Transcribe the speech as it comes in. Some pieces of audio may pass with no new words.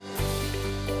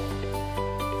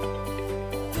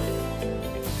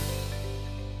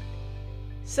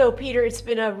So, Peter, it's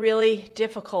been a really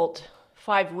difficult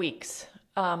 5 weeks.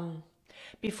 Um,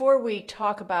 Before we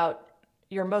talk about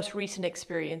your most recent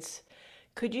experience,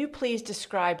 could you please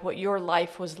describe what your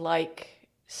life was like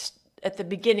at the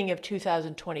beginning of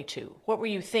 2022? What were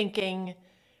you thinking?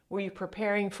 Were you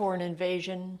preparing for an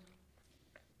invasion?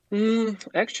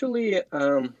 Actually,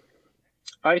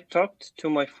 I talked to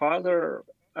my father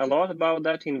a lot about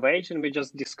that invasion. We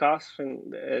just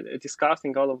discussing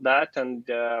all of that, and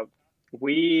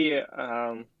we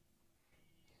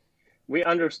we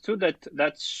understood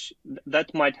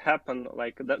that might happen.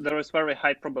 Like there is very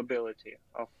high probability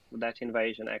of that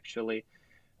invasion actually,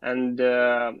 and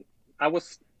I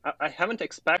haven't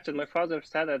expected. My father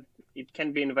said that it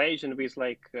can be invasion with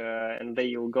and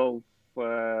they will go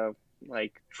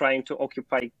like trying to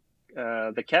occupy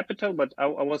the capital, but I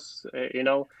was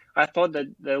I thought that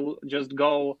they'll just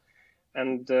go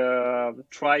and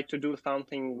try to do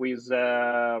something with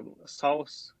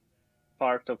south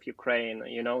part of Ukraine,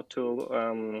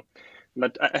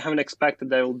 but I haven't expected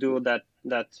they will do that.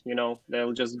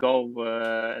 They'll just go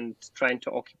and trying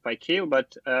to occupy Kiev.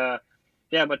 But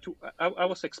yeah, but I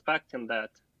was expecting that.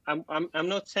 I'm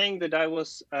not saying that I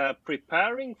was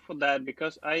preparing for that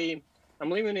because I'm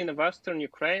living in Western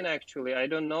Ukraine. Actually, I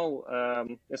don't know.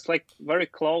 It's like very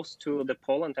close to the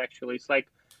Poland. Actually, it's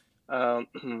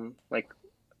um, like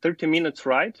 30 minutes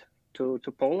ride to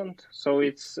Poland. So Mhm.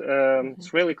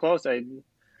 it's really close.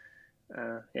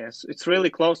 Yes, it's really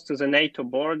close to the NATO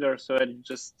border. So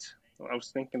I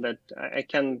was thinking that I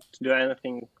can't do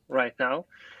anything right now.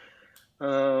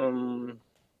 Um,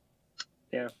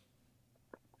 yeah,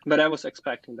 but I was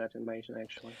expecting that invasion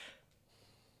actually.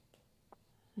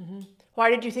 Why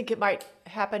did you think it might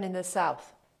happen in the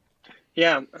South?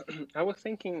 Yeah, I was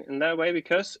thinking in that way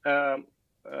because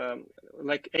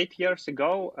like 8 years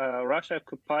ago, Russia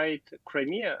occupied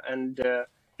Crimea, and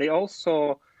they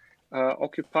also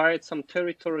occupied some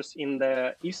territories in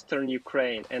the eastern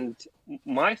Ukraine. And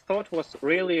my thought was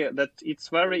really that it's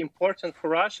very important for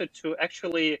Russia to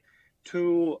actually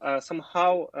to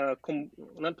somehow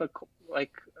not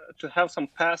like to have some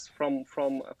pass from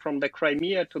the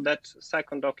Crimea to that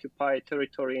second occupied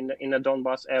territory in the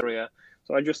Donbas area.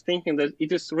 So I'm just thinking that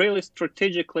it is really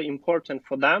strategically important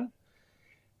for them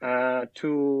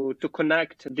to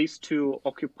connect these two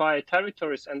occupied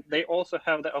territories, and they also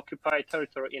have the occupied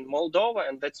territory in Moldova,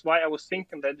 and that's why I was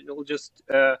thinking that it will just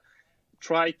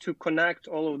try to connect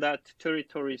all of that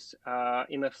territories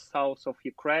in the south of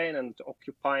Ukraine and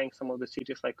occupying some of the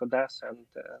cities like Odessa and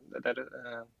that.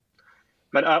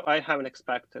 But I haven't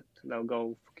expected they'll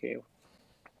go for Kiev.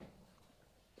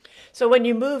 So, when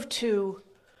you moved to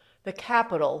the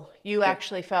capital, you Yeah.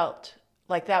 actually felt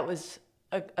like that was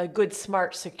a good,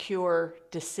 smart, secure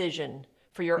decision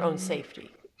for your own Mm,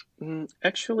 safety.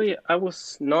 Actually, I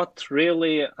was not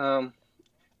really.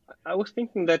 I was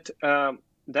thinking that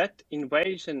that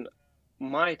invasion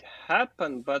might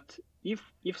happen, but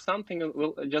if something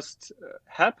will just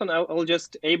happen, I'll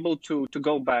just able to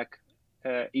go back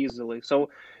easily. So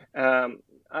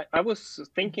I was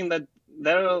thinking that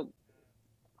there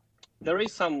there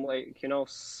is some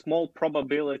small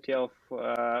probability of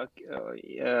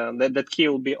that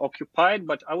Kiev will be occupied,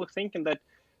 but I was thinking that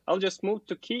I'll just move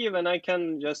to Kiev and I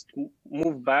can just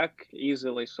move back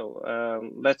easily. So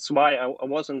that's why I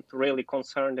wasn't really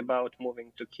concerned about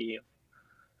moving to Kiev,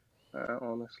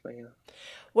 honestly. Yeah.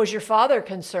 Was your father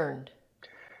concerned?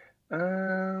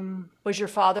 Um, Was your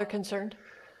father concerned?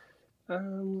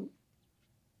 um,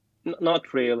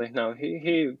 Not really. No,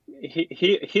 he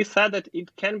said that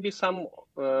it can be some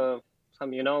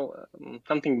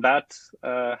something bad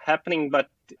happening, but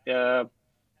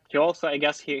he also, I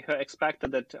guess, he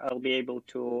expected that I'll be able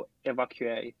to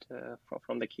evacuate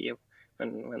from the Kiev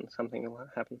when something will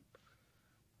happen.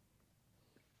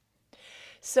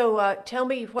 So tell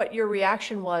me what your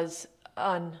reaction was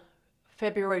on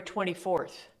February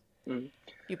 24th. Mm.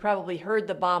 You probably heard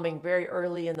the bombing very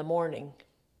early in the morning.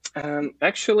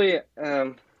 Actually,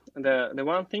 the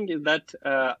one thing is that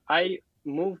I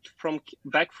moved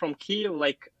back from Kiev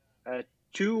like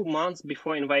 2 months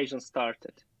before invasion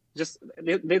started. Just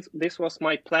this was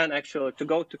my plan actually to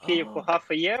go to Kiev for Oh, half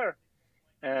a year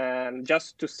and just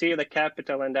to see the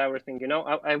capital and everything.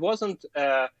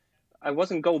 I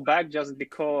wasn't go back just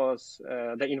because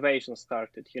the invasion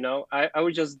started. I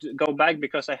would just go back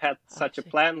because I had I such a see.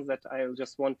 plan that I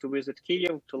just want to visit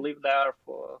Kiev, to live there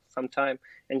for some time,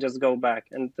 and just go back.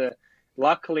 And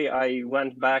luckily, I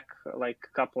went back like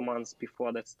a couple months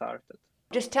before that started.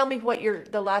 Just tell me what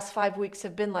the last 5 weeks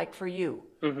have been like for you.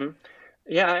 Hmm.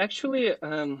 Yeah, actually,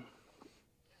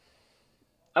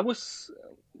 I was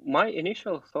my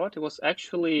initial thought was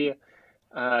actually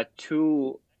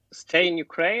to stay in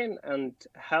Ukraine and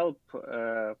help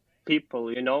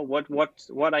people.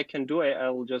 What I can do,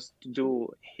 I'll just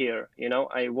do here.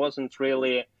 I wasn't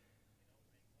really.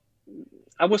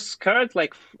 I was scared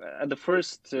like at the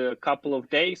first couple of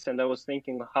days, and I was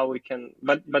thinking how we can.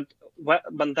 But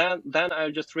then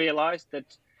I just realized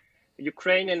that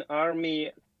Ukrainian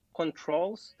army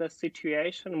controls the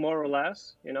situation more or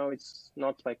less. It's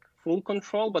not like full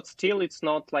control, but still it's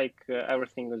not like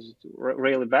everything is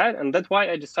really bad. And that's why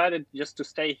I decided just to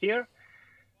stay here.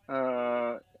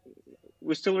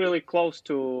 We're still really close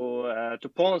to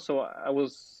Poland, so I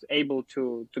was able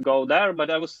to go there. But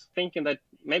I was thinking that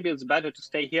maybe it's better to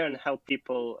stay here and help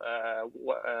people.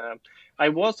 I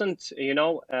wasn't,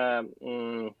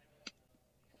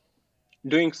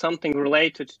 doing something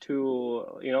related to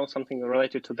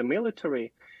the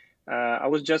military. I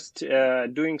was just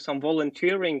doing some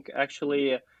volunteering.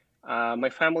 Actually, my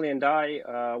family and I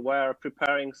were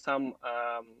preparing some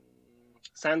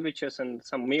sandwiches and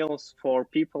some meals for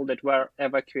people that were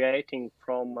evacuating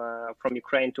from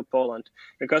Ukraine to Poland,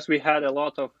 because we had a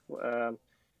lot of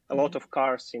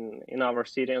cars in our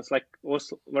city. And it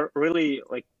was really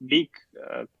like big,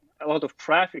 a lot of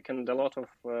traffic and a lot of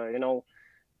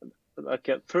like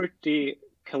a 30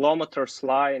 kilometers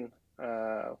line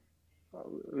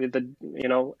with the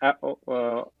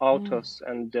autos,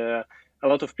 and a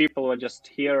lot of people were just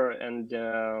here, and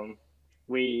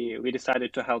we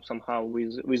decided to help somehow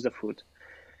with the food.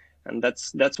 And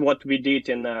that's what we did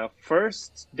in the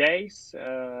first days.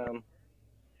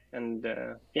 And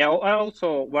I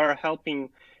also were helping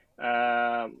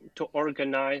to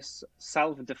organize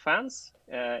self-defense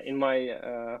in my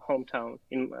hometown.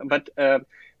 But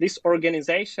this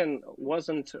organization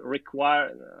won't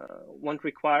require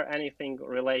anything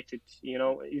related.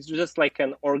 It's just like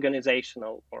an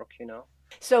organizational work.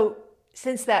 So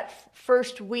since that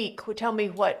first week, tell me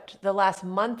what the last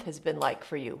month has been like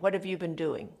for you. What have you been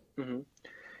doing? Mm-hmm.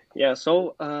 Yeah.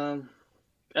 So.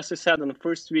 As I said, in the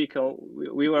first week,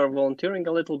 we were volunteering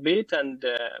a little bit,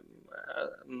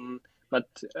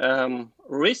 but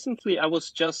recently I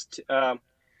was just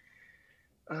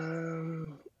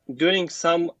doing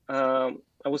some. I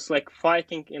was like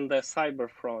fighting in the cyber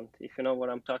front, if you know what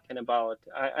I'm talking about.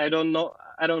 I don't know.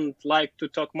 I don't like to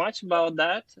talk much about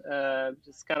that.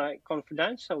 It's kind of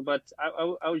confidential, but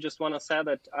I would just want to say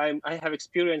that I have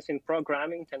experience in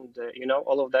programming and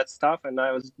all of that stuff, and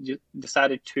I was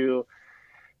decided to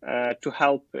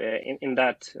help in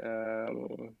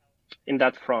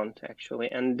that front,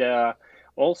 actually. And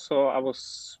also I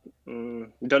was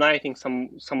donating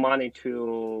some money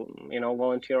to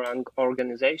volunteer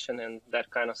organization and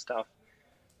that kind of stuff.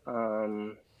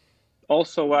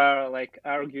 Also were like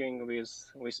arguing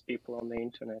with people on the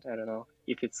internet. I don't know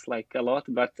if it's like a lot,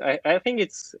 but I think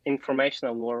it's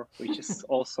informational war, which is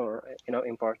also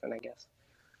important, I guess.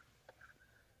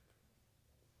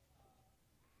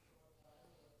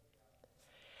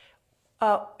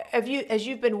 As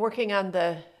you've been working on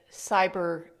the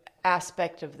cyber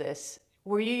aspect of this,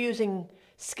 were you using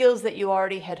skills that you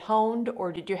already had honed,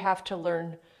 or did you have to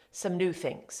learn some new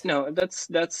things? No, that's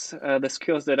the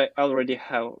skills that I already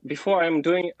have. Before I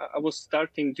was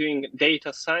starting doing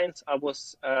data science. I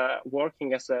was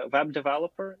working as a web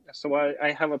developer, so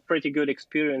I have a pretty good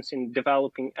experience in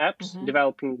developing apps,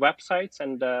 developing websites,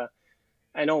 and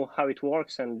I know how it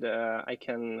works, and I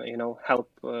can, help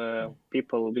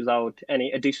people without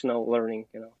any additional learning,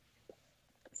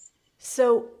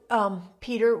 So,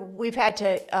 Peter, we've had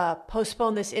to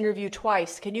postpone this interview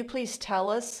twice. Can you please tell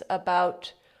us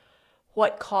about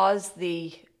what caused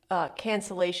the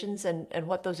cancellations and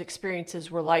what those experiences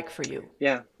were like for you?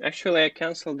 Yeah, actually, I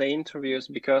canceled the interviews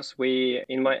because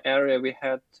in my area, we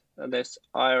had this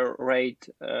air raid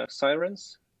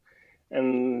sirens.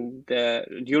 And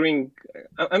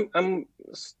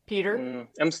Peter?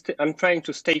 I'm trying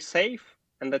to stay safe,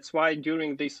 and that's why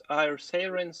during these air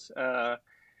sirens, I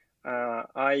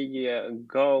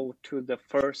go to the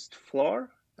first floor.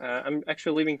 I'm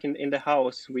actually living in the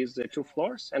house with the 2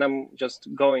 floors, and I'm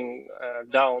just going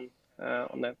down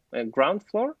on the ground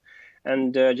floor,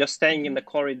 and just staying in the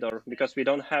corridor, because we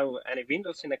don't have any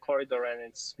windows in the corridor, and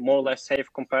it's more or less safe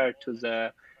compared to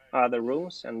the other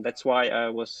rooms. And that's why I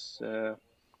was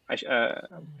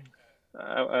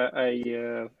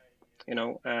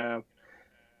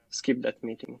skipped that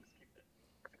meeting.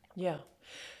 Yeah.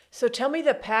 So tell me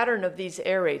the pattern of these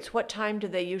air raids. What time do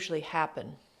they usually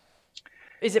happen?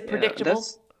 Is it predictable?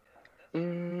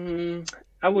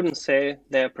 I wouldn't say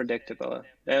they're predictable.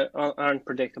 They aren't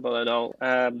predictable at all.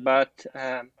 But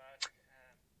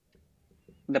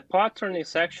the pattern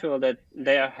is actually that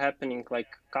they are happening like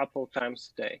a couple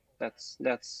times a day. That's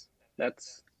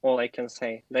That's all I can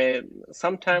say.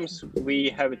 Sometimes we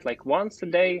have it like once a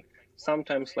day,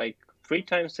 sometimes like 3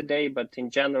 times a day, but in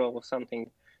general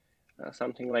something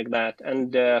like that.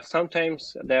 And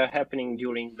sometimes they're happening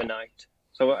during the night.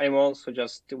 So I'm also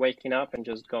just waking up and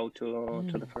just go to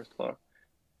the first floor.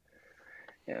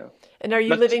 Yeah. And are you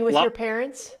But living with your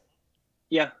parents?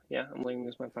 yeah, I'm living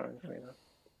with my parents right now.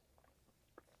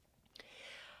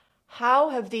 How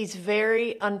have these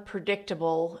very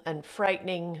unpredictable and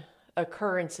frightening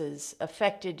occurrences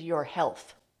affected your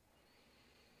health?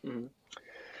 Mhm.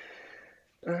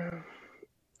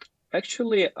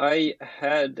 Actually, I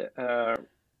had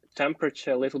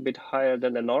temperature a little bit higher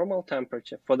than the normal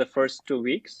temperature for the first 2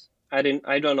 weeks. I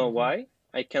don't know why.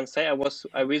 I can say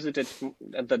I visited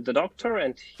the doctor,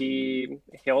 and he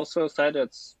also said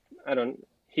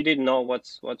he didn't know what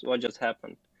just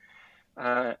happened.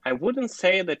 I wouldn't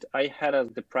say that I had a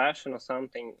depression or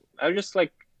something. I was just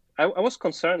like I was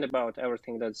concerned about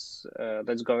everything that's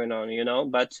going on,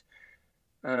 but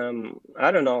I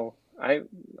don't know.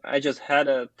 I just had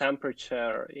a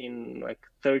temperature in like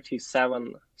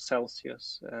 37 Celsius.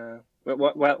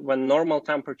 When normal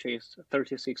temperature is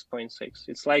 36.6,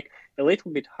 it's like a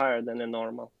little bit higher than the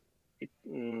normal.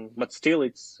 But still,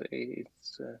 it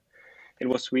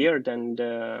was weird, and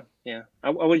yeah, I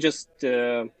was just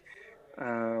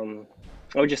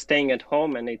I was just staying at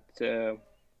home,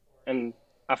 and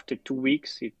after 2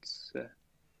 weeks,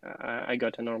 I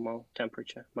got a normal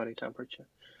temperature, body temperature.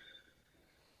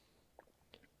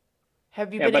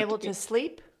 Have you Yeah, been but able to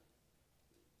sleep?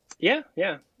 yeah.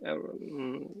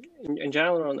 In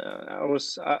general,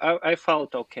 I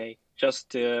felt okay.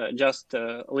 Just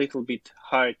a little bit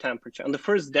higher temperature. On the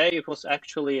first day, it was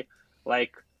actually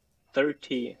like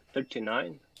 30,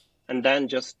 39, and then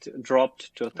just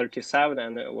dropped to 37,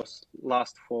 and it was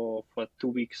last for 2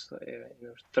 weeks,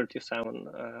 37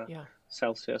 Yeah.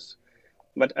 Celsius.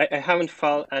 But I haven't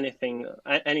felt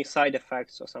any side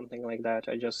effects or something like that.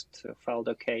 I just felt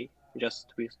okay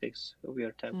just with this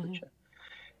weird temperature.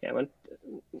 Yeah, but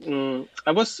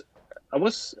I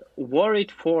was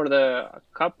worried for the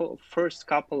first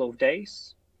couple of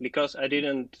days because I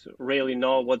didn't really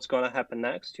know what's gonna happen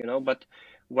next, But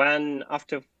when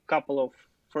after a couple of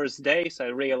first days, I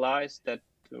realized that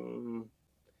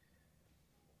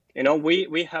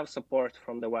we have support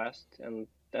from the West, and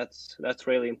that's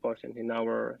really important in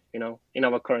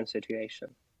our current situation.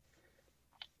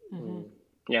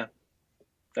 Yeah,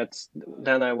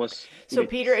 then I was a So, bit,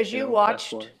 Peter,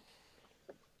 less worried.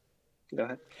 Go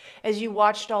ahead. as you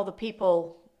watched all the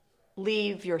people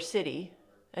leave your city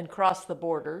and cross the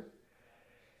border,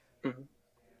 Mhm.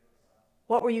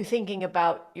 what were you thinking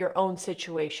about your own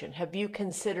situation? Have you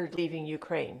considered leaving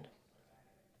Ukraine?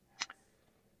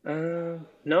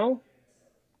 No,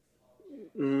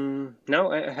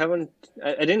 no, I haven't.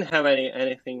 I didn't have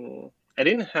anything. I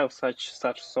didn't have such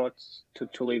thoughts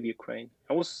to leave Ukraine.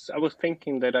 I was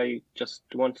thinking that I just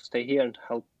want to stay here and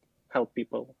help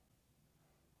people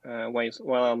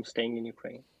while I'm staying in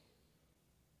Ukraine.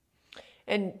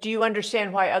 And do you understand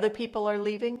why other people are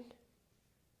leaving?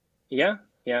 Yeah,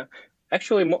 yeah.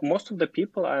 Actually, most of the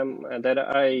people that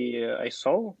I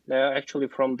saw, they're actually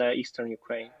from the eastern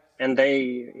Ukraine, and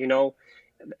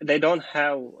they don't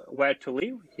have where to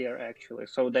live here actually,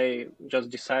 so they just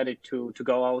decided to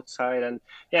go outside,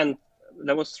 and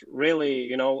there was really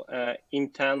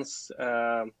intense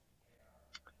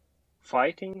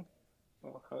fighting,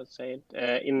 or how to say it,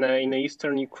 in the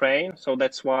eastern Ukraine. So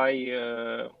that's why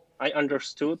I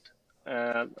understood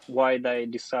why they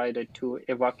decided to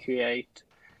evacuate.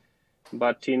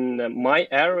 But in my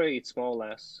area, it's more or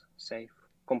less safe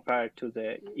compared to the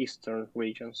eastern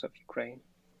regions of Ukraine.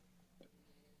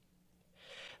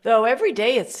 Though every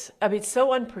day it's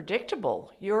so unpredictable.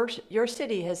 Your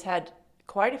city has had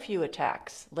quite a few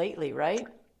attacks lately, right?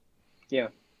 Yeah,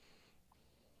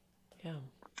 Yeah.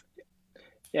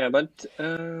 yeah, but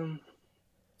um,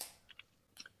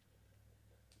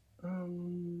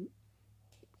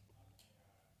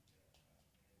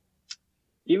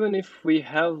 even if we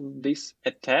have these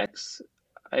attacks,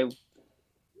 I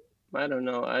I don't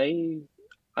know. I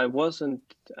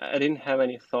didn't have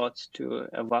any thoughts to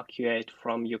evacuate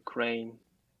from Ukraine.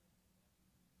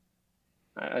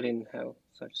 I didn't have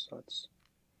such thoughts.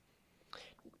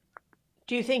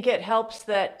 Do you think it helps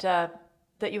that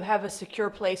you have a secure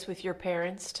place with your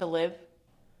parents to live?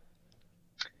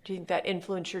 Do you think that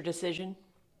influenced your decision?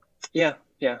 Yeah,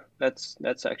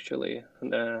 that's actually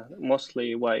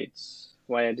mostly why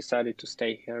I decided to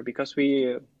stay here, because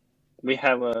we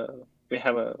have a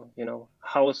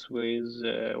house with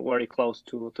very close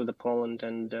to the Poland,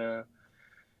 and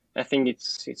I think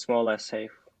it's more or less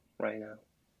safe right now.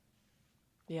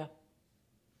 Yeah.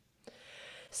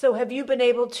 So have you been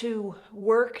able to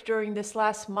work during this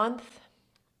last month?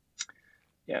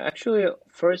 Yeah, actually,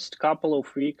 first couple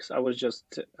of weeks I was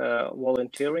just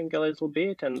volunteering a little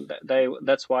bit, and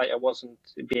that's why I wasn't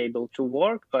be able to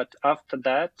work. But after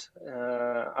that,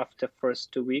 after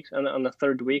first 2 weeks, and on the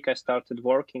third week I started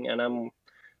working, and I'm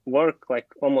work like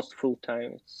almost full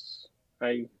time.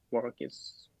 I work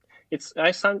it's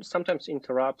I sometimes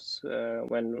interrupts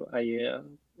when I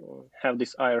have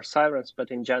these IR sirens,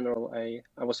 but in general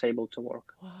I was able to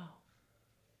work. Wow.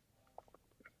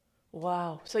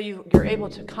 Wow. So you're able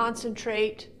to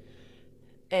concentrate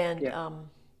and Yeah,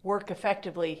 work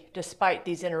effectively despite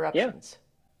these yeah, interruptions.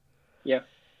 yeah.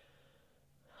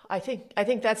 I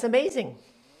think that's amazing.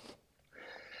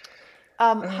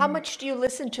 How Um, much do you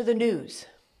listen to the news?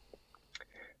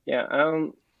 yeah,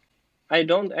 I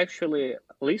don't actually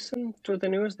listen to the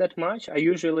news that much. I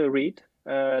usually read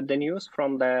the news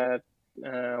from the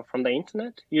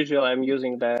internet. Usually, I'm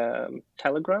using the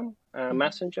Telegram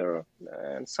messenger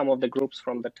and some of the groups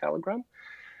from the Telegram.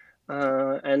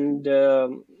 And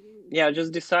yeah, I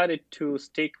just decided to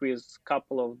stick with a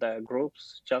couple of the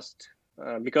groups just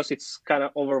because it's kind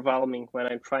of overwhelming when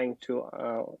I'm trying to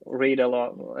read a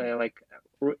lot,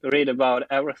 read about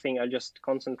everything. I just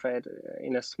concentrate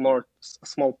in a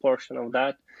small portion of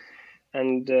that,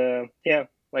 and yeah,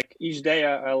 like each day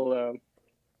I'll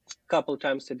couple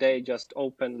times a day just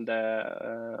open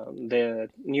the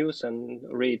news and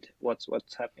read what's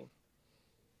happening.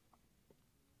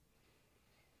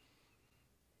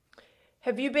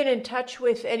 Have you been in touch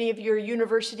with any of your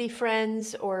university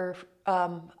friends or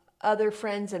other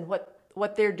friends and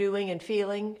what they're doing and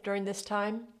feeling during this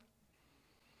time?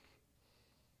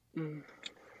 Mm.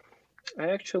 I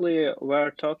actually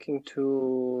were talking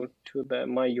to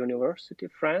my university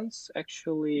friends.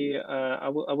 Actually, I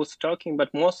was talking,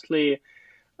 but mostly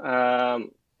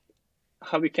um,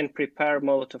 how we can prepare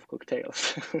Molotov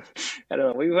cocktails. I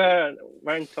don't know.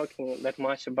 Weren't talking that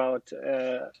much about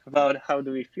how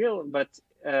do we feel, but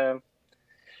uh,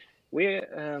 we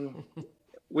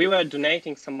we were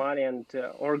donating some money and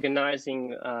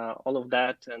organizing all of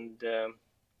that, and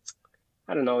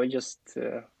I don't know. We just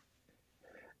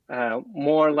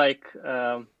more like.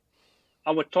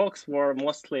 Our talks were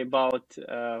mostly about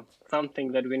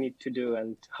something that we need to do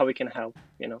and how we can help.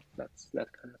 That's that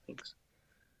kind of things.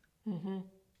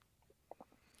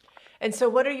 And so,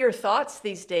 what are your thoughts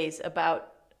these days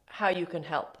about how you can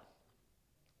help?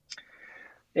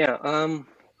 Yeah.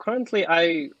 Currently,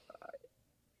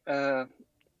 uh,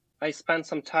 I spent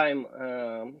some time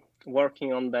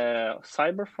working on the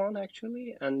cyber fund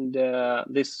actually, and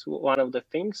this one of the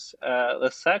things.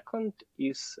 The second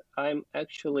is I'm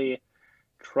actually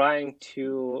trying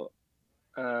to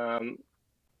um,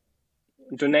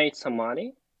 donate some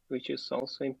money, which is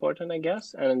also important, I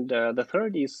guess. And the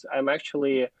third is I'm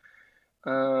actually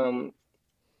um,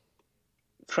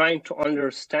 trying to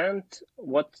understand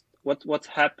what's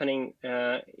happening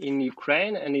in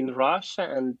Ukraine and in Russia,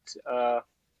 and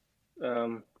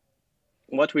um,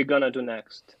 what we're gonna do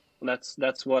next.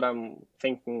 That's what I'm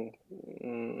thinking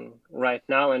right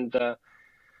now, and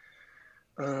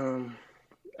um,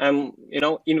 I'm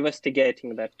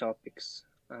investigating that topics,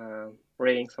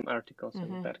 reading some articles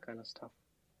and that kind of stuff.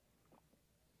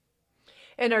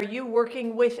 And are you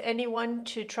working with anyone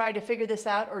to try to figure this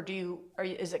out, or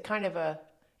is it kind of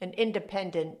an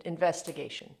independent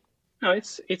investigation? No,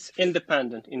 it's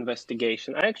independent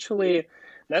investigation. Actually,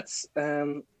 that's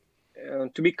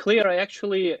to be clear. I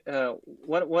actually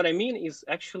what I mean is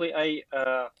actually I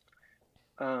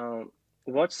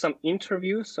watched some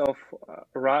interviews of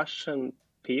Russian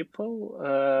people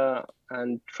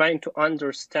and trying to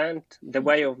understand the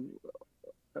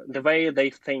way they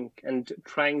think and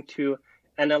trying to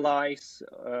analyze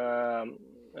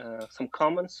some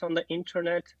comments on the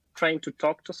internet, trying to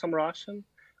talk to some Russian.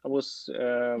 I was,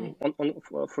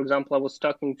 for example, I was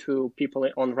talking to people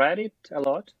on Reddit a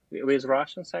lot with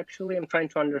Russians actually, and trying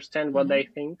to understand what they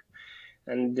think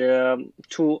and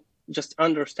to just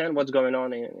understand what's going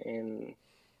on in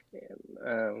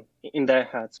their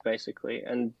heads basically,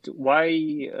 and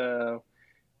why.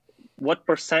 What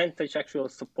percentage actually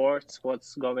supports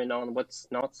what's going on, what's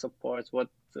not supports,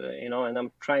 and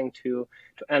I'm trying to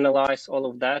analyze all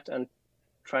of that and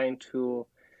trying to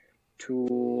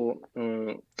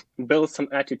build some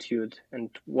attitude and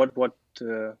what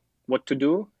to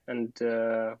do and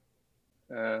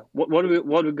what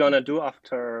we're gonna do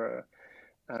after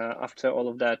all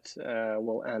of that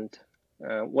will end.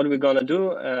 What are we gonna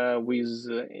do with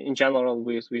in general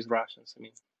with Russians? I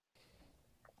mean,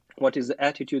 what is the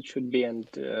attitude should be, and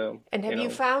And have you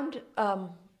found, yeah,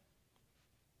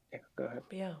 go ahead.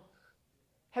 yeah,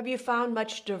 have you found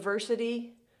much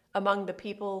diversity among the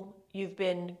people you've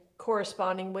been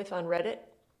corresponding with on Reddit?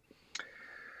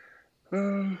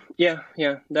 Yeah.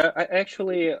 I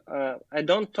actually I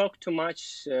don't talk too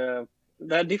much.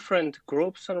 There are different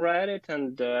groups on Reddit,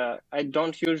 and I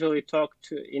don't usually talk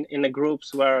to in the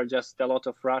groups where just a lot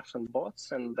of Russian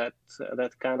bots and that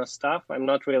kind of stuff. I'm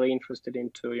not really interested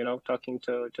into talking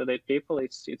to the people.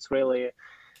 It's really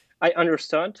I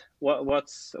understand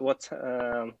what's what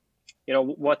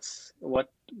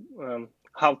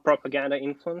how propaganda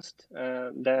influenced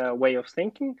their way of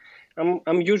thinking.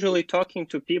 I'm usually talking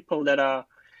to people that are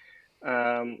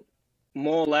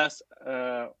more or less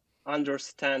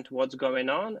understand what's going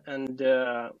on, and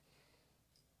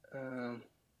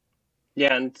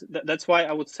yeah, and that's why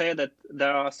I would say that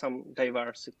there are some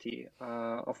diversity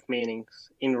of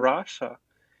meanings in Russia,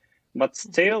 but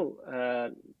still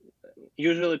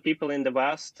usually people in the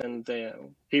West and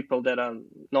people that are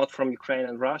not from Ukraine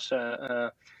and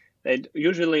Russia, they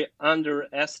usually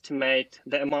underestimate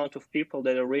the amount of people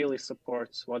that really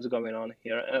supports what's going on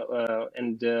here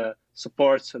and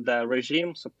supports the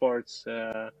regime, supports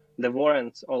the war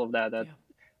and all of that.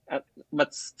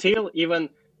 But still, even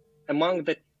among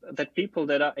the people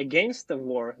that are against the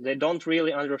war, they don't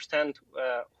really understand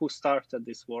who started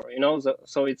this war.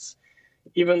 So it's,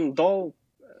 even though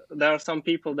there are some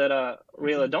people that are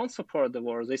really don't support the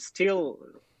war, they still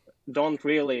don't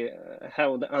really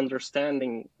have the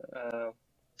understanding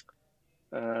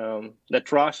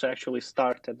that Russia actually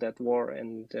started that war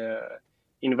and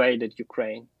invaded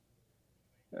Ukraine.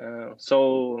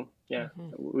 So yeah,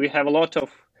 we have a lot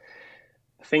of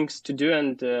things to do,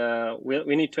 and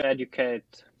we need to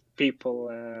educate people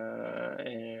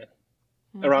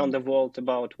around the world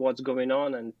about what's going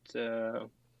on,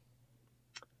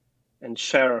 and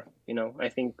share. I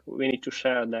think we need to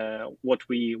share what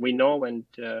we know, and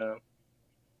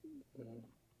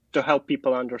to help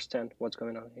people understand what's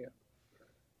going on here.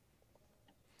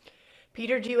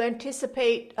 Peter, do you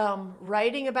anticipate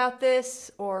writing about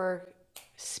this or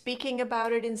speaking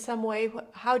about it in some way?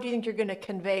 How do you think you're going to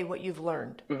convey what you've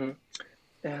learned?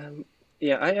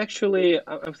 Yeah,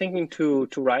 I'm thinking to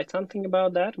write something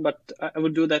about that, but I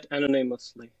would do that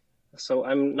anonymously. So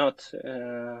I'm not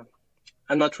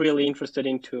really interested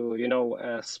into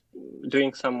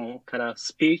doing some kind of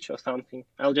speech or something.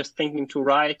 I'm just thinking to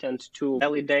write and to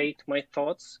validate my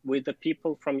thoughts with the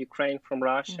people from Ukraine, from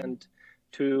Russia, and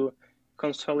to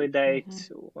consolidate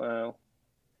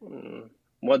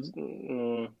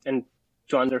and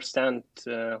to understand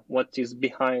what is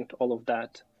behind all of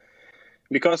that,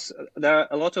 because there are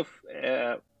a lot of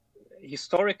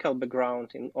historical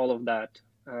background in all of that.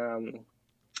 I'm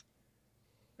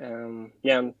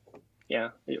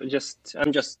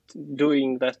just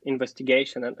doing that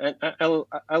investigation, and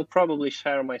I'll probably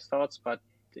share my thoughts, but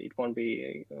it won't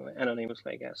be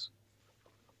anonymously, I guess.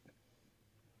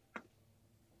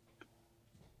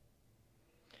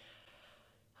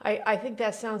 I think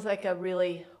that sounds like a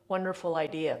really wonderful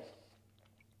idea.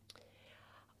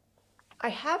 I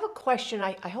have a question.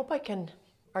 I hope I can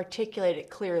articulate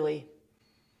it clearly.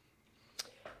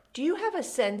 Do you have a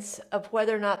sense of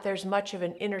whether or not there's much of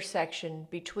an intersection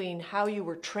between how you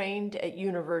were trained at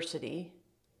university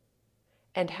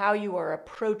and how you are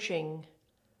approaching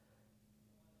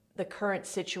the current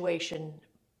situation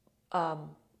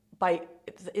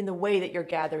in the way that you're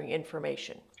gathering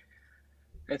information?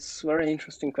 It's a very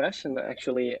interesting question,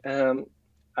 actually.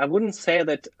 I wouldn't say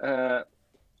that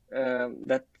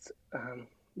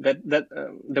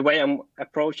the way I'm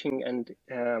approaching and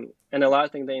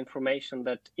analyzing the information,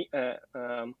 that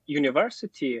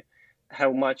university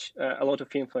have a lot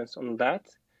of influence on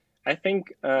that. I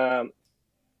think the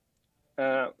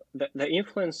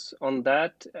influence on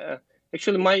that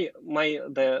actually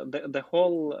the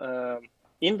whole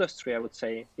industry, I would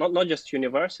say, not just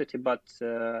university, but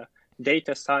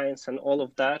data science and all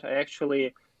of that. I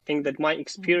actually think that my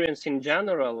experience in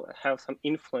general have some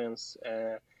influence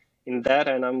in that,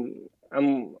 and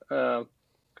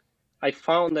I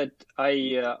found that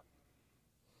I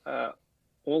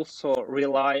also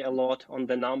rely a lot on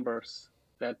the numbers,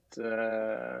 that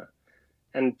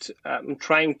and I'm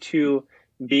trying to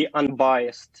be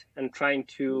unbiased and trying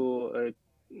to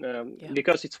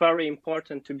because it's very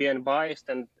important to be unbiased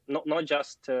and not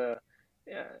just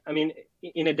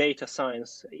in a data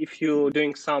science, if you're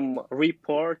doing some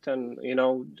report and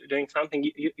doing something,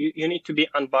 you need to be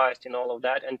unbiased in all of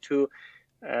that, and to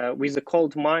with a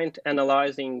cold mind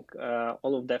analyzing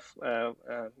all of the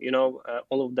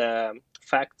all of the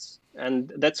facts.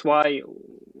 And that's why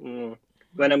when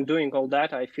I'm doing all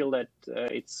that, I feel that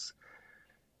it's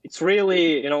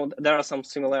really, there are some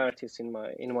similarities in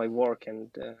my work and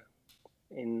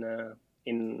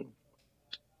in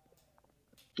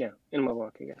Yeah, in my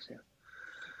work, I guess. Yeah.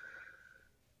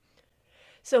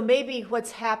 So maybe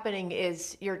what's happening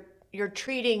is you're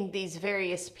treating these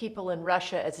various people in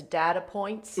Russia as data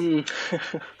points,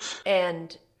 Mm.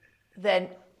 and then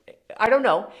I don't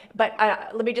know, but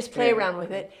let me just play Yeah. around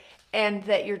with it, and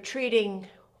that you're treating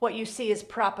what you see as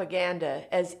propaganda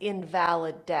as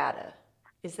invalid data.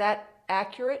 Is that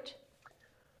accurate?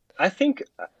 I think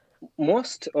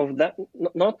most of that,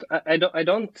 not I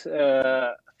don't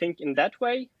think in that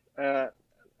way. Uh,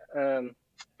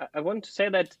 I want to say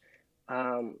that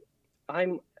um,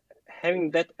 I'm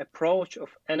having that approach of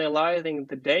analyzing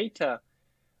the data,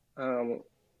 um,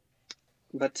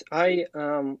 but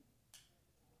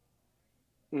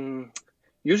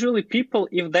usually people,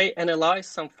 if they analyze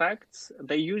some facts,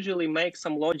 they usually make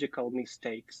some logical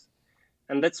mistakes.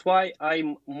 And that's why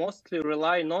I mostly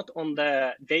rely not on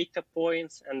the data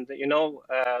points and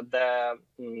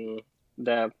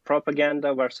the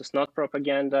propaganda versus not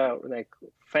propaganda, like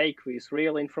fake with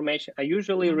real information. I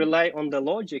usually rely on the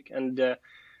logic and the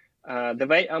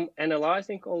way I'm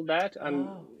analyzing all that.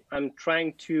 Oh. I'm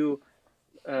trying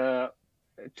uh,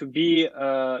 to be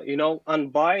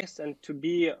unbiased and to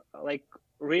be like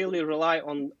really rely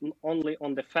on only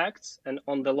on the facts and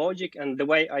on the logic, and the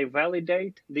way I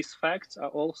validate these facts are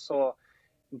also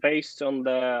based on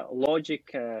the logic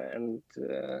and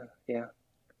yeah.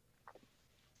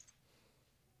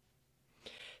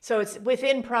 So it's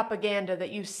within propaganda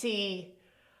that you see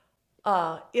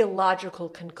illogical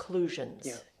conclusions,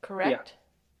 Yeah. Yeah. correct?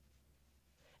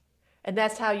 And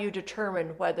that's how you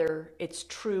determine whether it's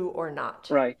true or not.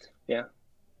 Right. Yeah.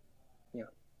 Yeah.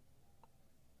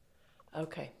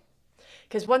 Okay.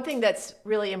 Because one thing that's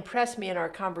really impressed me in our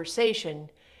conversation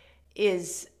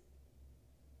is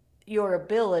your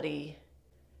ability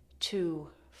to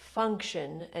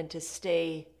function and to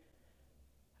stay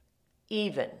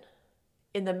even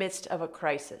in the midst of a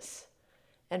crisis.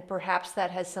 And perhaps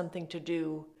that has something to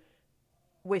do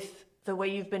with the way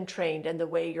you've been trained and the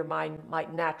way your mind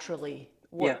might naturally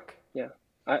Yeah. work. Yeah.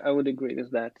 I would agree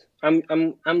with that. I'm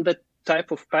the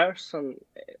type of person.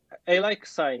 I like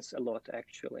science a lot,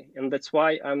 actually, and that's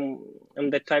why I'm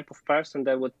the type of person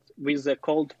that would, with a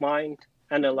cold mind,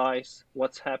 analyze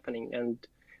what's happening, and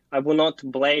I will not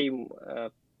blame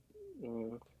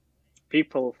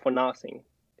people for nothing.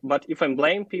 But if I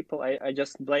blame people, I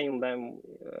just blame them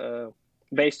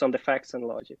based on the facts and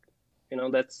logic.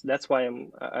 That's why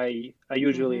I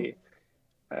usually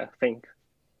think.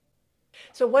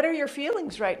 So, what are your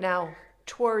feelings right now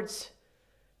towards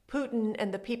Putin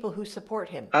and the people who support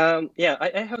him? Yeah,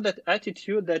 I have that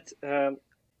attitude that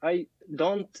I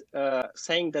don't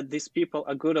saying that these people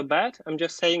are good or bad. I'm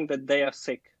just saying that they are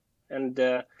sick, and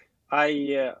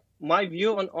my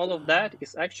view on all of that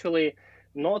is actually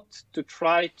not to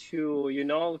try to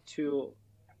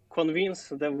convince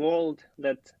the world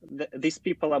that these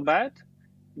people are bad,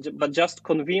 but just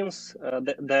convince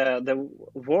the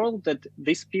world that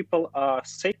these people are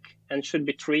sick and should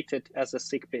be treated as a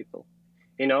sick people.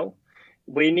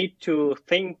 We need to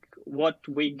think what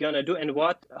we're gonna do and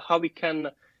how we can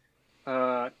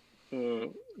uh,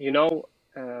 mm, you know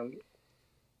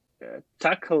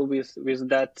tackle with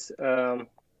that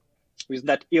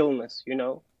illness.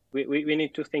 We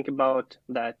need to think about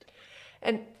that.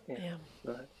 And Yeah, yeah.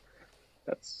 go ahead.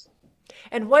 That's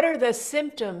And what are the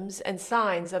symptoms and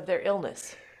signs of their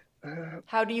illness?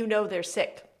 How do you know they're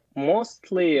sick?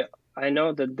 mostly, I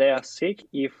know that they are sick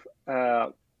if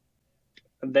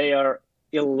they are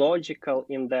illogical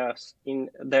in their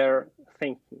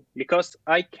thinking, because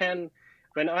I can,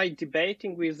 when I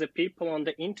debating with the people on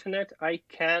the internet, I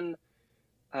can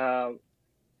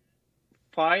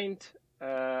find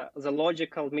the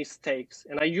logical mistakes,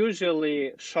 and I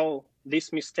usually show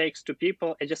these mistakes to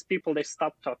people, and just people, they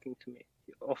stop talking to me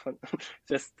often.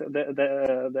 Just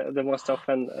the most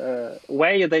often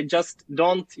way, they just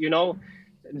don't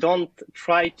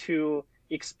try to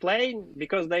explain,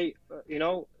 because they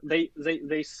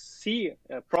see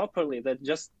properly that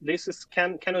just this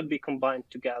cannot be combined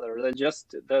together. That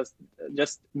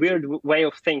just weird way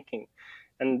of thinking,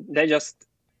 and they just,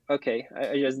 okay,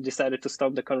 I just decided to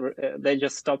stop they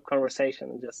just stop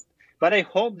conversation. But I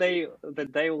hope that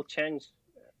they will change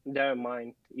their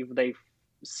mind if they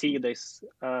see this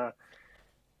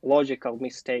logical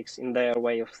mistakes in their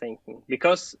way of thinking,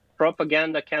 because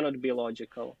propaganda cannot be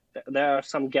logical. There are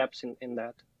some gaps in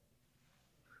that.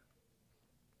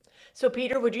 So,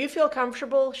 Peter, would you feel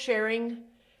comfortable sharing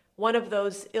one of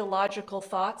those illogical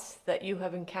thoughts that you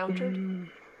have encountered?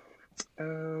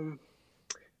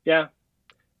 Yeah,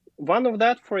 one of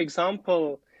that, for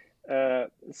example,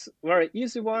 it's very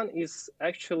easy one, is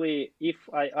actually if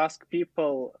I ask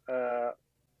people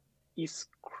is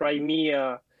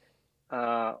Crimea?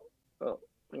 Uh, uh,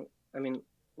 I mean,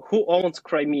 who owns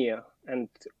Crimea? And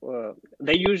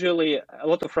they usually, a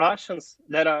lot of Russians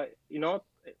that are not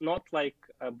like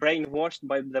brainwashed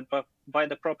by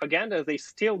the propaganda. They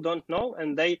still don't know,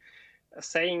 and they are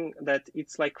saying that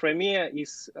it's like Crimea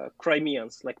is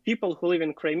Crimeans, like people who live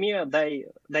in Crimea.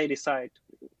 They decide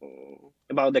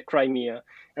about the Crimea,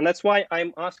 and that's why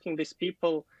I'm asking these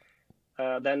people.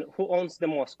 Then who owns the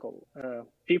Moscow?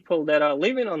 People that are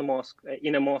living on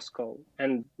in a Moscow,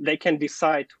 and they can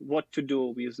decide what to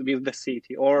do with the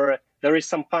city, or there is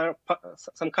some kind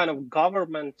of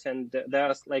government, and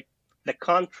there's like the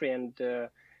country and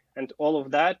all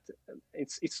of that.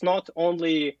 It's not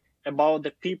only about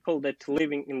the people that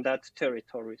living in that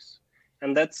territories,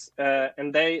 and that's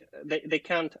and they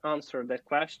can't answer that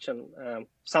question.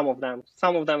 Some of them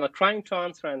are trying to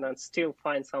answer and then still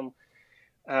find some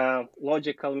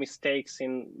logical mistakes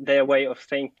in their way of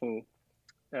thinking.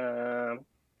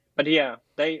 But yeah,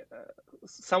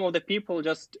 some of the people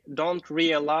just don't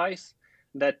realize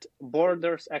that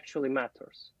borders actually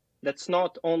matters. That's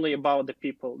not only about the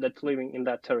people that living in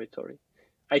that territory.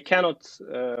 I cannot.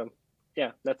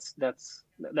 Yeah, that's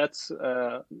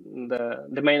the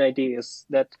main idea is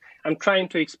that I'm trying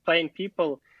to explain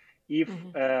people if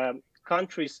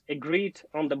countries agreed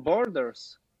on the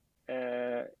borders.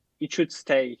 It should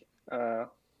stay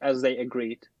as they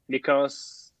agreed,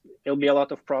 because there'll be a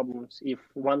lot of problems if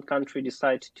one country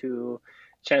decides to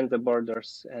change the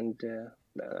borders. And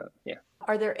yeah.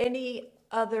 Are there any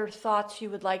other thoughts you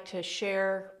would like to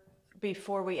share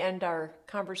before we end our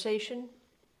conversation?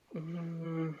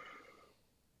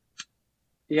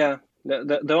 Yeah,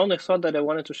 the only thought that I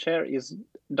wanted to share is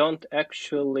don't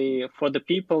actually, for the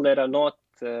people that are not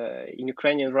in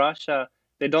Ukraine and Russia,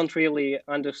 they don't really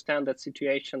understand that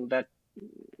situation that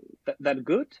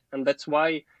good, and that's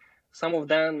why some of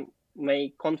them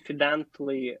may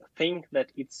confidently think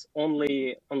that it's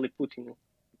only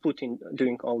Putin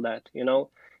doing all that,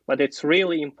 but it's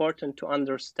really important to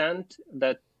understand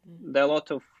that there are a lot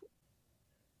of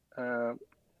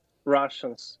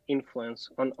Russians' influence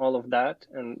on all of that,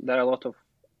 and there are a lot of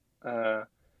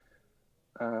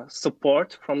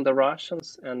support from the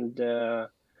Russians, and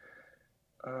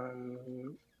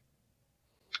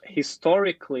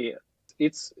historically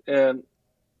it's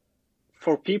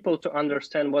for people to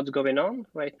understand what's going on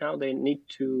right now, they need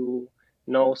to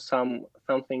know some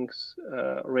things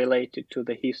related to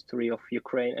the history of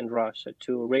Ukraine and Russia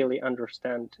to really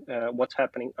understand what's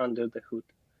happening under the hood,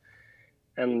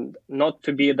 and not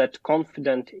to be that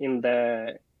confident in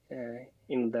the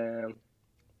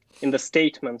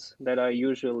statements that are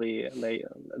usually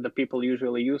the people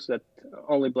usually use, that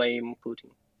only blame Putin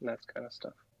and that kind of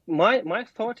stuff. My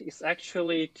thought is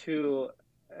actually to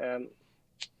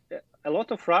a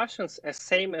lot of Russians, as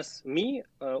same as me,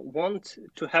 want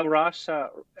to have Russia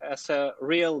as a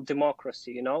real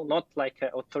democracy, not like an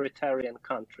authoritarian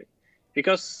country,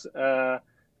 because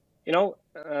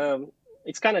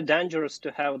it's kind of dangerous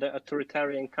to have the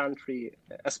authoritarian country,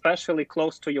 especially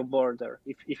close to your border,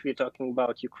 if we're talking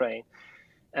about Ukraine.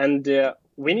 And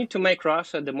we need to make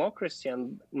Russia a democracy,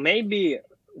 and maybe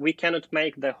we cannot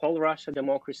make the whole Russia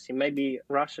democracy. Maybe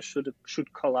Russia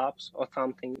should collapse or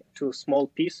something to small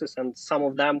pieces, and some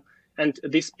of them, and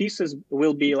these pieces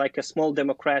will be like a small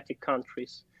democratic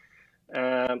countries.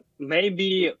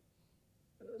 Maybe.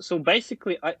 So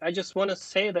basically, I just want to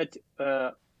say that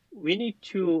we need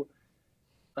to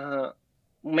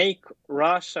make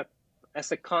Russia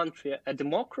as a country a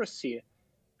democracy,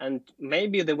 and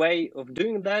maybe the way of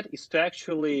doing that is to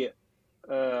actually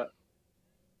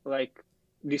like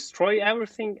destroy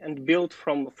everything and build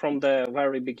from the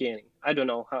very beginning. I don't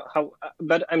know how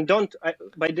but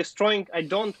by destroying, I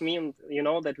don't mean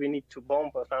that we need to bomb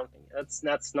or something.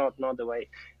 That's not the way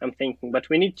I'm thinking. But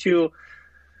we need to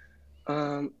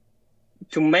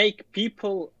make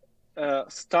people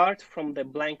start from the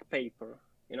blank paper.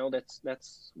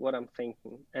 That's what I'm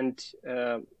thinking. And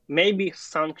maybe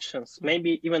sanctions,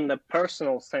 maybe even the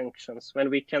personal sanctions,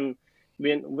 when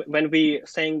we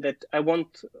saying that I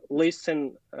won't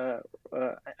listen,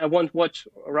 I won't watch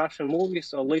Russian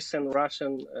movies or listen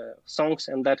Russian songs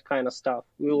and that kind of stuff.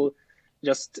 We'll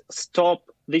just stop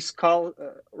this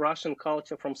Russian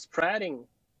culture from spreading,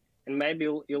 and maybe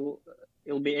you'll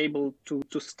be able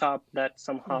to stop that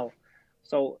somehow.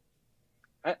 So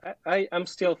I'm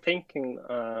still thinking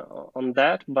on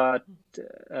that, but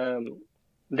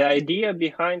the idea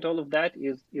behind all of that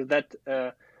is that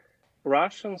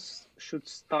Russians should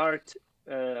start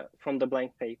from the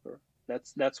blank paper.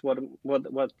 That's what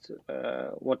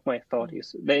my thought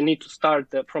is. They need to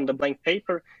start from the blank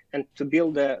paper and to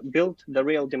build the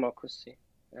real democracy.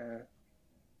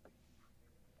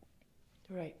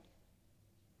 Right.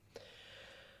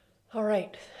 All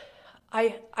right.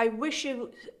 I wish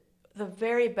you the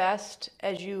very best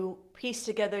as you piece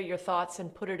together your thoughts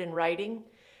and put it in writing.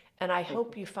 And I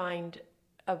hope you find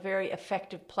a very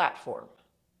effective platform.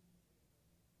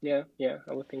 Yeah,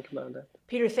 I will think about that.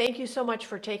 Peter, thank you so much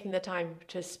for taking the time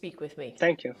to speak with me.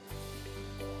 Thank you.